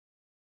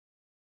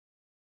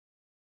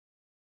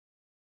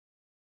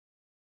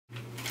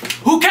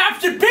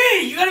captured B?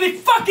 You gotta be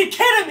fucking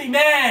kidding me,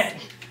 man!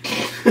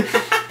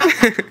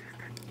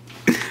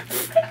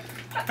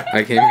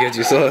 I can't even get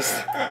you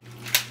sauce.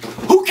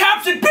 Who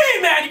captured B,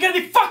 man? You gotta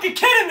be fucking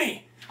kidding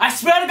me! I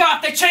swear to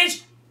God, if they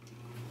changed...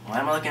 Why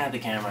am I looking at the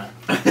camera?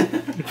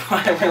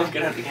 Why am I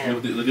looking at the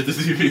camera? Look at the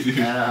TV,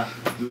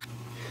 dude.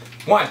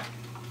 1,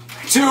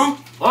 2,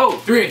 Whoa!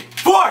 3,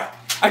 4!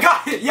 I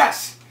got it!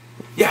 Yes!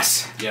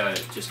 Yes! Yeah,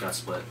 it just got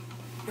split.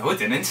 No, it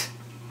didn't.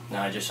 No,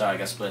 I just saw it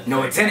got split.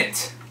 No, it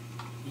didn't.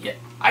 Yeah.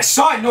 I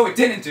saw it. No, it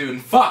didn't,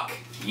 dude. Fuck.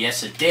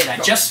 Yes, it did. I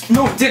just...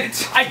 No, it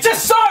didn't. I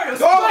just saw it! It was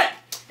split!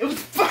 It was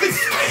fucking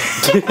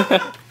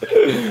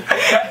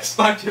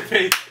slapped your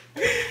face.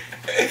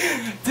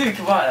 Dude,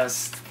 come on. I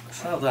was...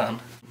 Settle down.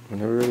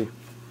 Whenever ready.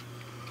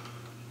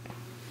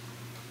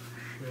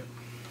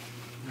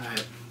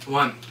 Alright.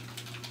 1,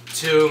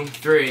 2,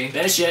 3,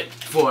 Finish it.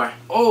 4.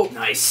 Oh!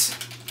 Nice.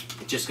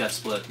 It just got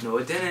split. No,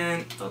 it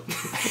didn't. Oh.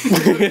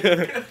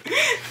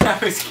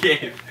 That was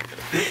good.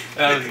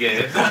 That was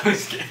good. That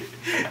was good.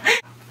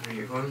 Are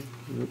you going?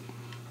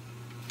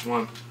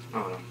 1. Oh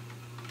no.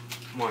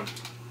 1,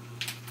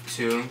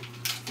 2,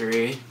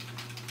 3,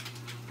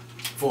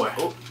 4.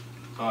 Oh,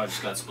 it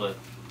just got split.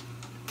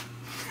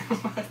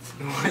 What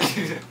are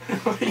you doing?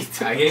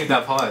 I gave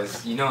that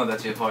pause. You know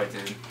that's your part,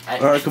 dude.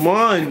 Alright, come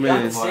on,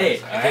 man. That's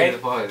it, I gave the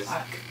pause.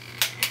 Fuck.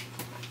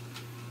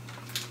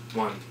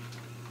 1,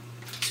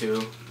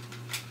 2,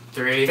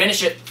 3.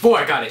 Finish it. 4.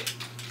 I got it.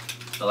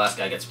 The last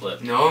guy got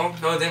split. No,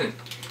 no, it didn't.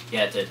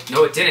 Yeah, it did.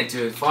 No, it didn't,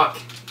 dude. Fuck.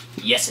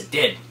 Yes, it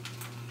did.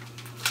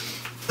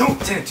 No, it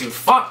didn't, dude.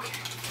 Fuck.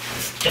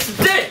 Yes, it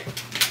did!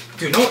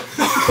 Dude, no.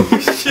 Oh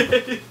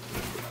shit.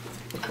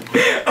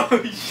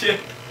 Oh shit.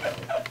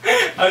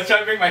 I was trying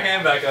to bring my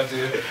hand back up,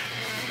 dude.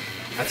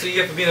 That's what you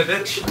get for being a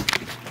bitch.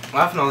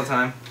 Laughing all the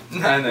time.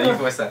 No, you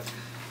voiced that.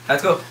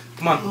 Let's go.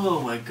 Come on.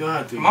 Oh my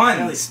god, dude. Come on.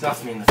 You really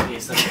stuffed me in the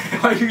face.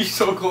 Why are you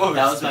so close?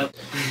 That was my...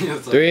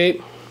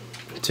 3,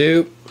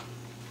 2,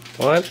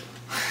 1.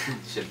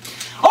 Shit.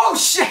 Oh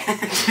shit! What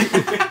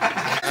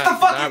the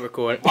fuck? Not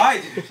recording. Why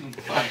did you...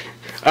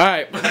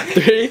 Alright,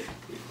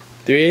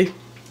 3,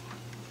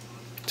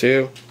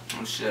 2.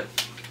 Oh shit.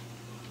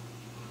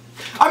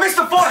 I missed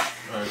the 4! Alright,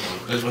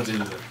 I just want to do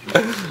that.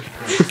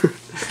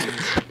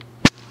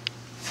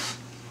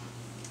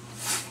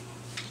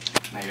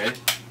 Now you ready?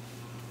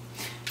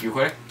 You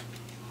recording?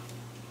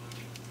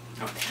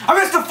 No. I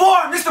missed the 4!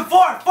 I missed the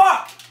 4!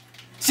 Fuck!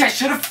 See, I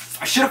should have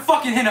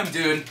fucking hit him,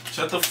 dude.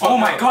 Shut the fuck up. Oh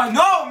my god,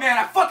 no, man!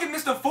 I fucking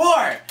missed the 4!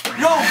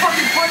 No,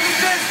 fucking what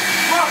is this?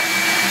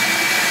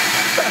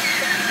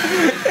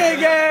 Hey,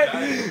 good.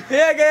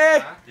 Yeah,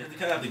 good. You have to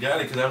kind of have to get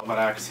it because I don't have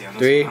accuracy on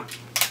this 3, one,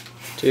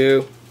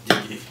 2.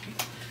 huh?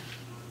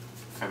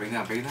 Can I bring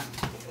that? Bring that?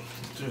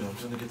 Dude, I'm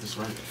trying to get this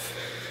right.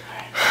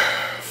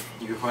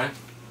 You recording?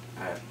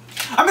 Alright.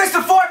 I missed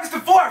the 4! I missed the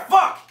 4!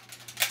 Fuck!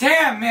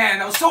 Damn, man,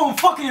 that was so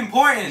fucking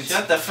important!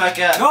 Shut the fuck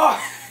up. No!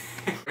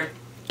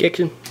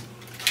 Giggles.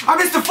 I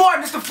missed the 4! I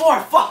missed the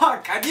 4!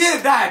 Fuck! I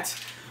needed that!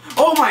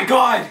 Oh my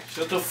god!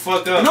 Shut the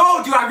fuck up.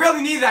 No, dude, I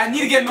really need that. I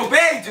need to get an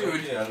obey,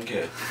 dude. Yeah, I don't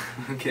care.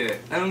 Okay,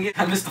 I don't get.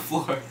 I missed the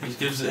floor. He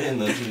gives it in,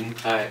 though, dude.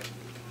 Alright.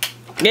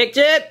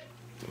 Giggles.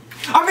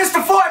 I missed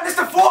the 4! I missed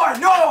the 4!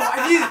 No!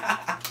 I need.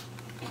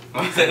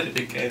 I said it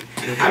again.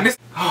 I missed.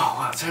 Oh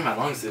wow, it's hurting my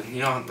lungs, dude. You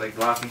know, I'm like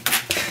laughing.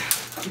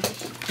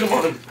 Come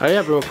on. Hurry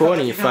up, I'm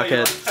recording, you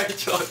fuckhead.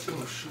 Oh,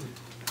 shoot.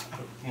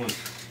 Come on.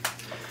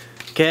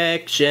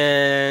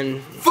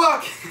 Action.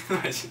 Fuck!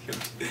 Are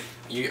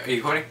you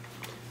recording?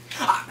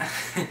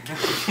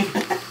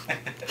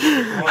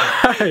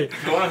 Hey.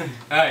 Go on.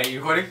 Alright, you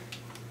recording?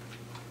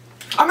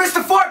 I missed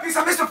the 4 piece!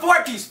 I missed the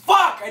 4 piece!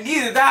 Fuck! I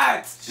needed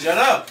that! Shut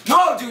up.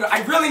 No, dude,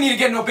 I really need to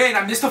get an obey and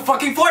I missed the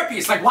fucking 4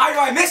 piece. Like, why do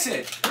I miss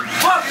it?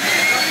 Fuck!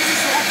 This is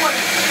so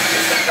funny.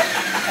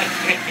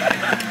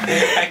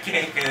 I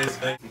can't get this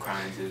back. I'm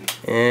crying, dude.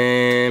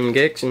 And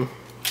Giggles.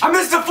 I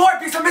missed the 4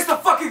 piece! I missed the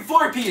fucking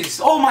 4 piece!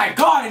 Oh my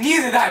god, I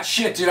needed that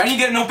shit, dude. I need to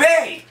get an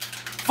obey!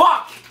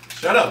 Fuck!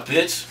 Shut up,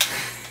 bitch.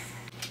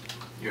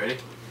 You ready?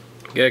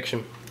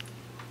 Giggles.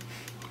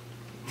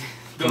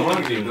 Don't look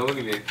at me. Don't look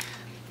at me.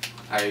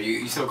 Alright,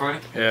 you still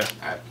recording? Yeah.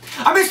 Alright.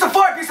 I missed the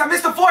 4 piece! I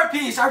missed the 4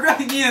 piece! I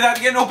really needed that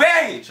to get an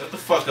obey! Shut the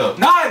fuck up.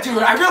 Nah,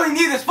 dude, I really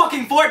need this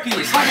fucking 4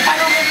 piece! Like, if I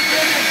don't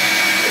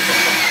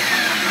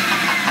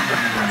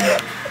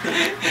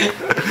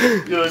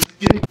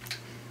get it...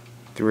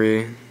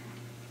 3,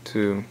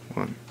 2,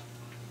 1.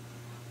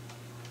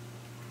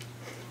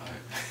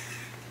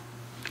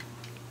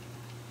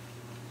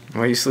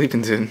 Why are you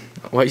sleeping, dude?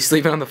 Why are you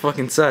sleeping on the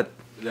fucking set?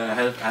 Yeah, I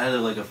had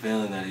like a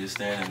feeling that he was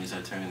staring at me, so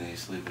I turned and he's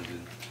sleeping,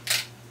 dude.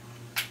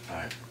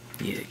 Alright.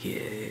 Yeah,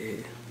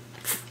 yeah.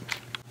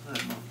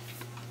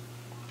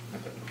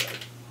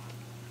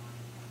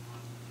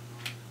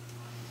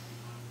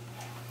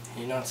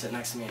 You not sit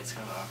next to me, it's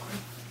kind of awkward.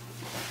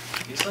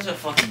 You're such a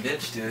fucking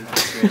bitch, dude.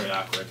 It's really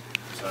awkward.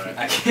 Sorry.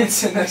 I can't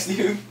sit next to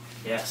you.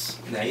 Yes.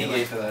 Nah, you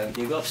gay for that.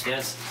 You go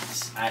upstairs.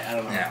 I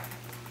don't know. Yeah.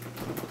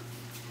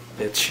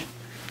 Bitch.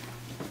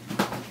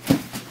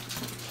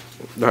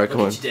 Alright, Look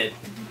come on. what you did.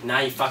 Now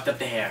you fucked up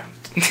the hair.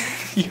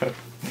 Yeah.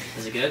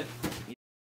 Is it it good?